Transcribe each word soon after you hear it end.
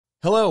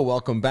Hello,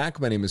 welcome back.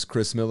 My name is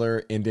Chris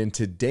Miller, and in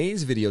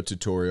today's video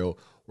tutorial,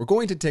 we're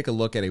going to take a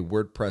look at a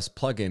WordPress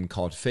plugin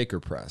called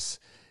FakerPress.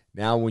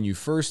 Now, when you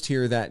first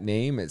hear that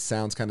name, it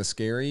sounds kind of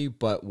scary,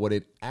 but what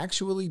it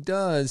actually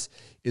does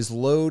is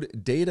load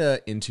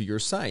data into your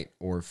site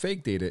or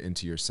fake data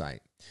into your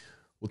site.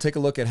 We'll take a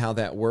look at how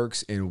that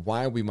works and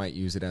why we might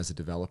use it as a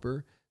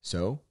developer.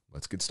 So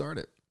let's get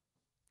started.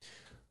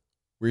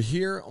 We're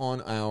here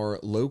on our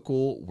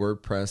local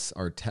WordPress,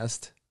 our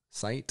test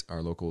site,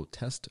 our local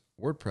test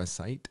WordPress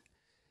site.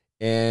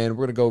 And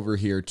we're going to go over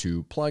here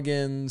to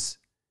plugins,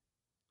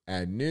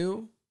 add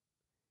new,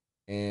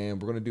 and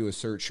we're going to do a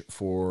search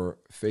for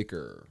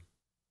Faker.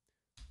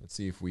 Let's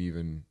see if we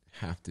even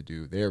have to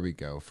do, there we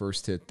go.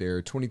 First hit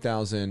there,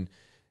 20,000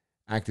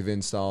 active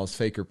installs,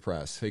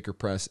 FakerPress.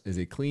 FakerPress is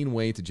a clean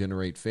way to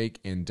generate fake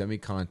and dummy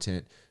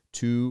content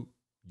to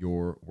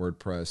your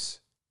WordPress.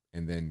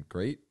 And then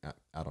great,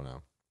 I don't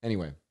know.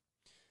 Anyway,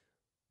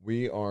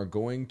 we are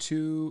going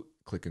to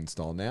click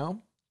install now.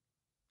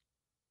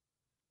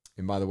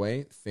 And by the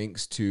way,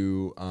 thanks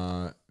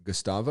to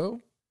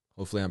Gustavo,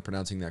 hopefully I'm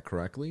pronouncing that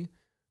correctly,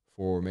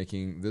 for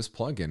making this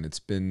plugin. It's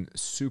been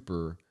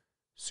super,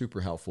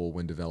 super helpful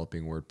when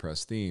developing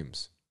WordPress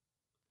themes.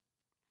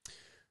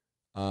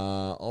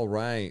 All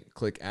right,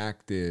 click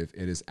active.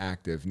 It is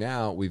active.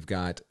 Now we've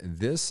got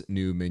this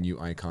new menu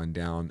icon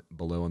down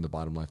below in the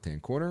bottom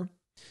left-hand corner.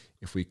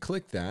 If we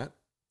click that,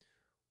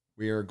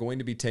 we are going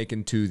to be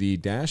taken to the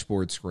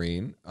dashboard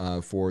screen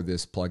for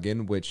this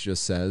plugin, which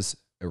just says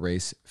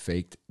erase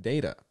faked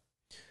data.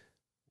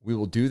 We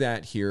will do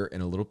that here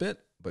in a little bit,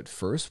 but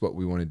first what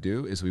we want to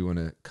do is we want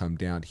to come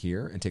down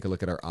here and take a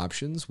look at our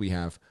options. We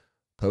have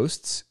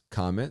posts,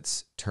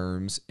 comments,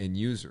 terms, and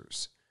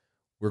users.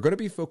 We're going to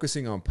be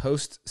focusing on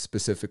posts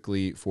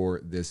specifically for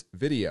this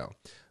video,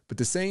 but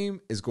the same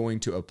is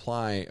going to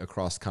apply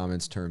across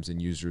comments, terms,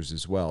 and users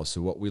as well.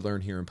 So what we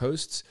learn here in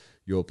posts,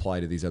 you'll apply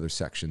to these other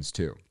sections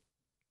too.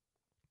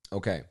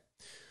 Okay,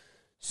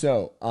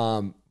 so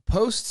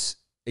posts,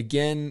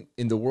 again,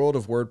 in the world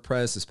of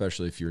WordPress,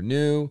 especially if you're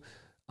new,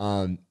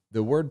 the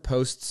word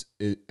posts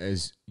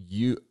as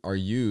you are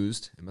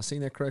used, am I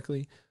saying that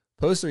correctly?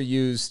 Posts are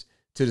used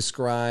to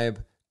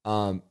describe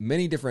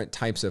many different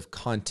types of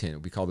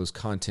content. We call those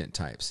content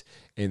types.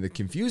 And the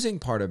confusing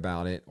part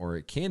about it, or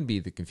it can be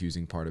the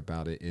confusing part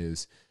about it,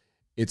 is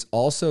it's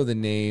also the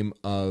name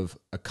of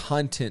a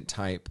content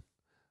type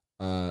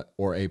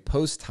or a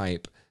post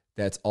type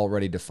that's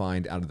already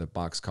defined out of the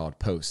box called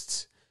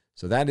posts.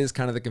 So that is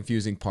kind of the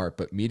confusing part,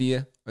 but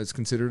media is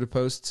considered a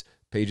posts,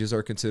 pages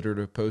are considered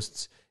a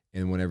posts,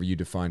 and whenever you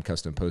define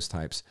custom post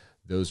types,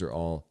 those are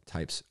all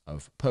types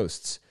of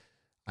posts.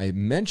 I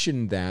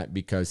mentioned that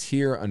because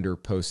here under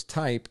post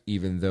type,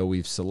 even though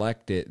we've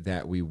selected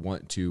that we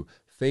want to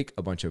fake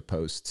a bunch of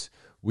posts,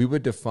 we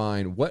would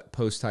define what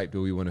post type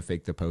do we want to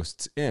fake the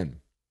posts in.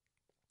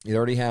 It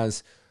already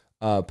has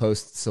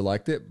posts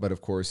selected, but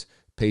of course,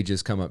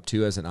 pages come up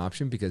too as an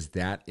option because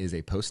that is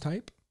a post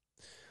type.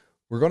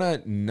 We're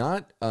going to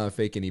not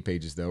fake any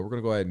pages though. We're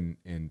going to go ahead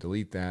and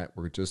delete that.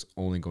 We're just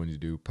only going to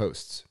do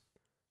posts.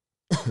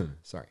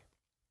 Sorry.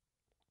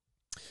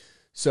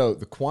 So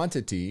the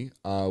quantity,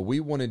 we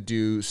want to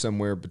do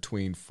somewhere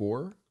between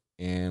 4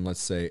 and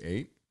let's say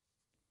 8.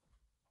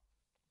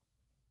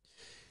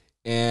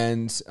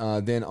 And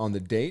then on the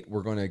date,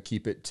 we're going to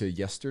keep it to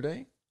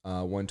yesterday,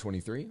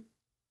 1/23.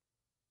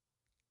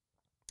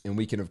 And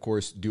we can, of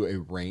course, do a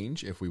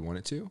range if we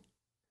wanted to.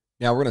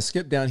 Now, we're going to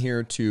skip down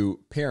here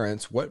to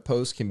parents. What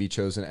post can be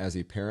chosen as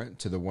a parent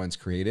to the ones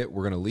created?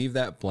 We're going to leave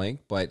that blank,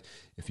 but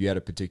if you had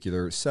a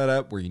particular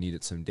setup where you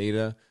needed some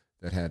data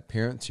that had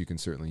parents, you can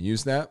certainly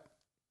use that.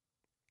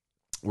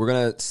 We're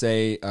going to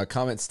say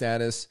comment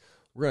status.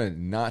 We're going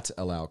to not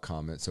allow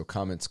comments. So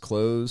comments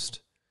closed.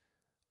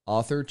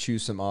 Author,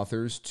 choose some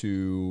authors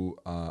to,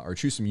 or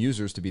choose some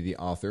users to be the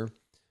author.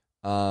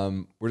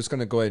 We're just going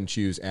to go ahead and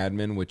choose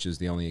admin, which is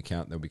the only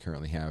account that we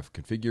currently have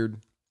configured.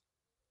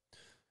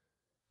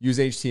 Use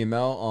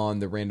HTML on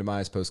the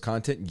randomized post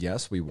content.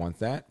 Yes, we want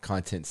that.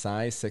 Content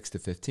size 6 to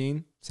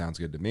 15. Sounds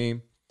good to me.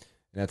 And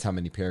that's how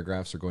many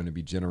paragraphs are going to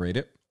be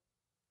generated.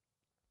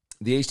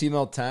 The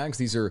HTML tags,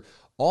 these are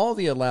all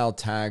the allowed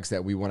tags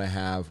that we want to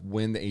have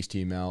when the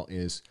HTML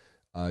is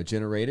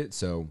generated.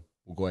 So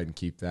we'll go ahead and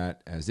keep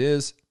that as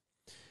is.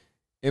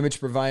 Image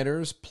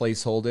providers,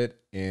 placehold it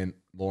in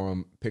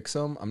Lorem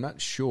Pixum. I'm not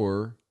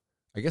sure.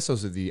 I guess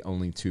those are the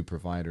only two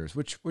providers,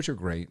 which are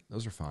great.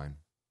 Those are fine.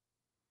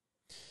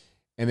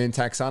 And then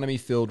taxonomy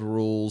field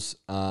rules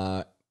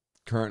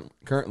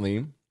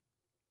currently.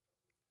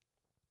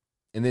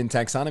 And then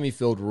taxonomy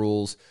field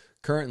rules.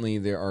 Currently,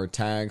 there are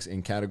tags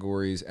and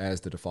categories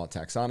as the default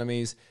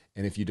taxonomies.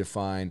 And if you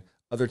define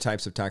other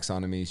types of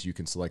taxonomies, you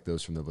can select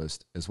those from the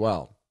list as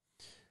well.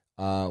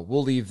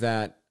 We'll leave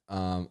that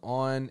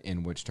on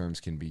and which terms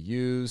can be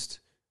used.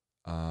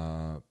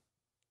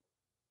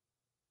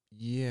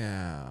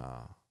 Yeah.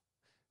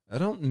 I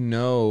don't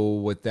know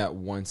what that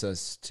wants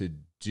us to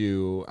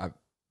do.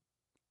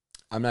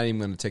 I'm not even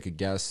going to take a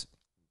guess,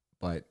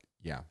 but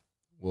yeah,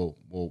 we'll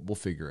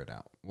figure it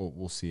out.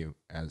 We'll see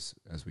as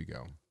we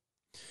go.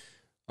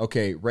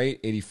 Okay,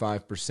 rate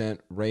 85%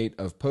 rate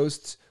of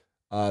posts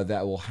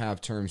that will have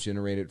terms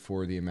generated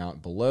for the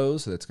amount below.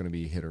 So that's going to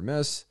be hit or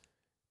miss.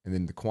 And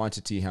then the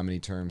quantity, how many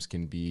terms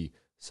can be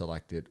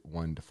selected,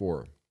 1 to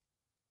 4.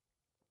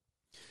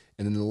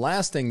 And then the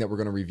last thing that we're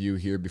going to review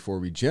here before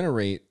we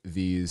generate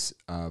these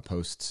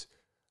posts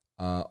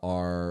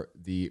are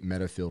the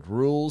meta field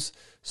rules.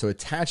 So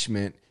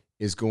attachment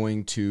is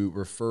going to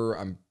refer,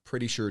 I'm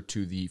pretty sure,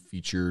 to the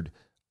featured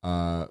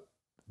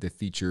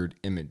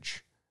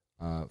image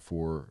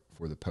for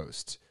the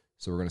post.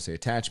 So we're going to say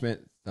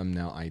attachment,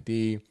 thumbnail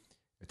ID,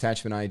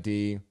 attachment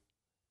ID, and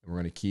we're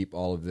going to keep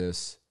all of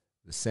this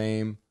the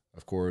same.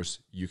 Of course,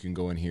 you can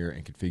go in here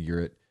and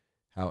configure it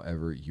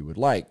however you would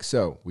like.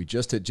 So we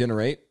just hit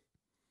generate,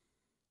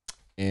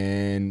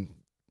 and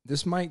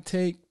this might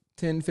take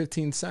 10,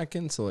 15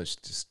 seconds. So let's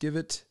just give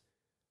it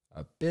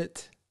a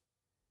bit.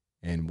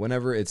 And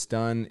whenever it's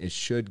done, it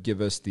should give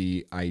us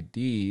the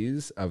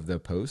IDs of the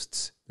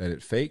posts that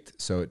it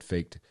faked. So it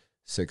faked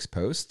 6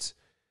 posts.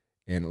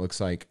 And it looks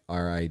like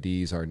our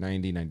IDs are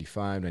 90,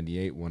 95,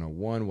 98,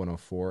 101,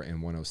 104,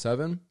 and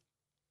 107.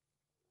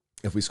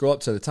 If we scroll up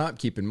to the top,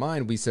 keep in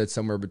mind we said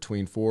somewhere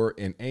between 4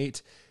 and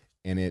 8,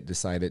 and it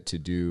decided to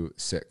do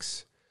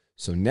 6.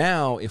 So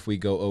now if we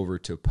go over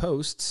to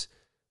posts,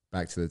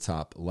 back to the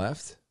top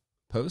left,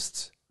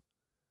 posts,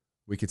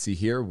 we can see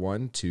here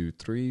 1, 2,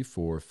 3,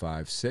 4,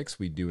 5, 6.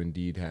 We do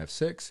indeed have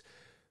 6.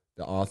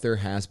 The author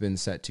has been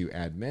set to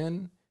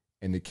admin,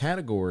 and the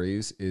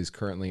categories is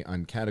currently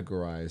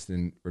uncategorized.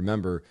 And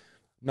remember,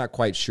 I'm not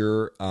quite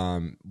sure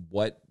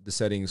what the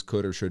settings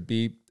could or should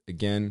be.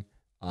 Again,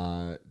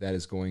 that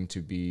is going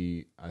to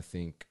be, I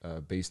think,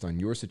 based on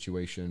your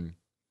situation.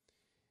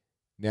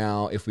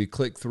 Now, if we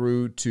click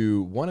through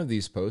to one of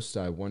these posts,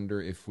 I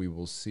wonder if we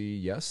will see,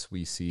 yes,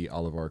 we see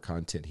all of our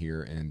content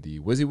here in the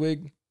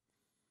WYSIWYG.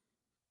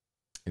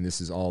 And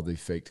this is all the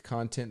faked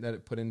content that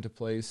it put into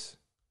place.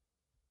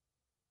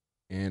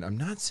 And I'm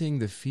not seeing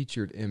the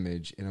featured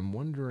image, and I'm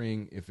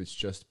wondering if it's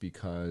just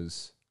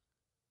because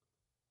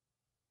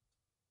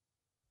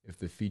if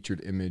the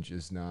featured image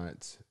is it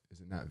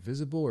not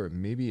visible, or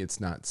maybe it's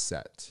not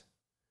set.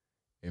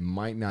 It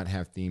might not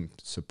have theme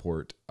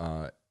support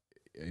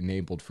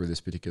enabled for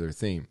this particular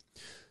theme.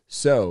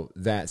 So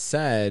that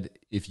said,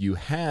 if you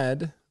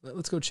had,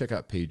 let's go check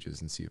out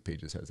Pages and see if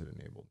Pages has it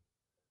enabled.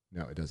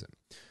 No, it doesn't.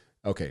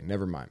 Okay,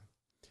 never mind.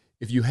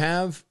 If you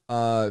have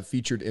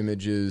featured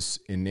images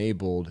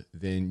enabled,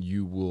 then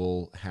you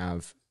will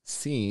have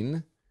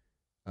seen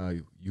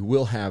the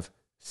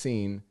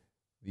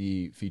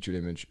featured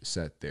image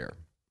set there.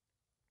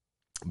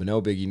 But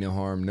no biggie, no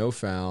harm, no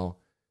foul.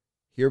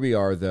 Here we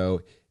are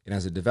though, and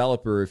as a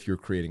developer, if you're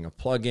creating a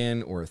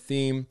plugin or a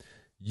theme,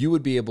 you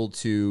would be able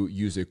to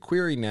use a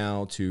query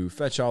now to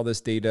fetch all this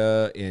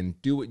data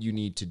and do what you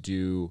need to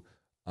do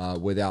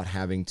without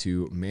having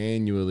to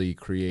manually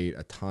create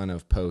a ton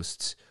of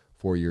posts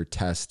for your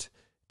test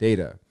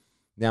data.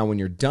 Now, when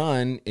you're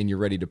done and you're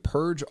ready to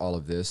purge all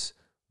of this,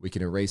 we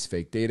can erase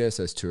fake data. It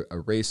says to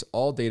erase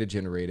all data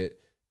generated,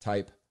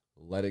 type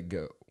let it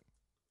go.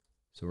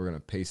 So we're going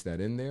to paste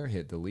that in there,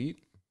 hit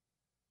delete,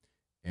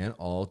 and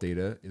all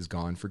data is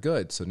gone for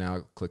good. So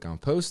now click on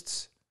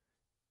posts,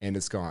 and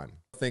it's gone.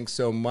 Thanks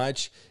so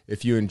much.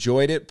 If you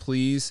enjoyed it,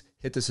 please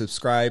hit the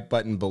subscribe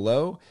button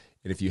below.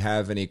 And if you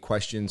have any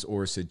questions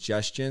or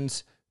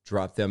suggestions,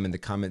 drop them in the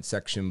comment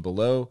section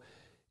below.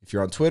 If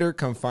you're on Twitter,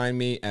 come find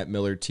me at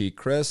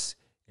MillerTChris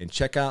and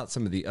check out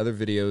some of the other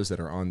videos that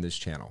are on this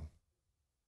channel.